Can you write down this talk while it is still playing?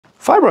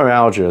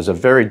Fibromyalgia is a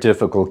very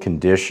difficult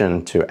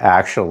condition to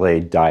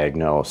actually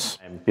diagnose.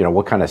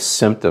 What kind of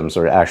symptoms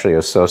are actually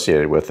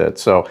associated with it.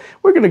 So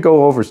we're going to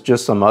go over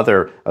just some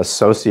other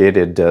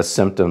associated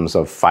symptoms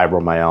of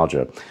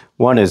fibromyalgia.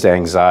 One is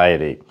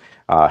anxiety.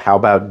 How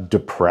about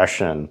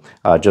depression?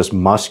 Just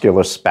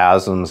muscular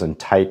spasms and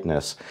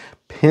tightness.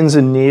 Pins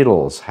and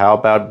needles. How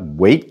about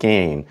weight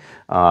gain?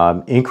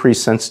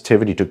 Increased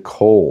sensitivity to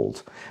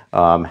cold.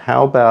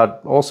 How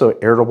about also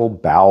irritable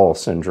bowel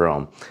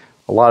syndrome?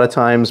 A lot of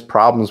times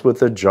problems with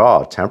the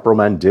jaw,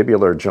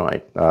 temporomandibular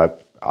joint,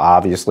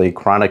 obviously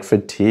chronic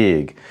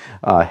fatigue,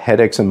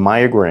 headaches and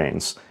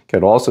migraines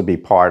could also be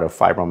part of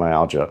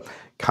fibromyalgia.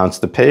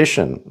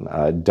 Constipation,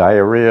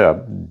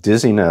 diarrhea,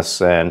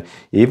 dizziness, and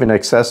even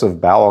excessive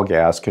bowel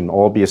gas can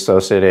all be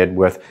associated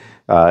with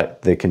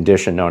the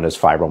condition known as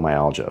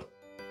fibromyalgia.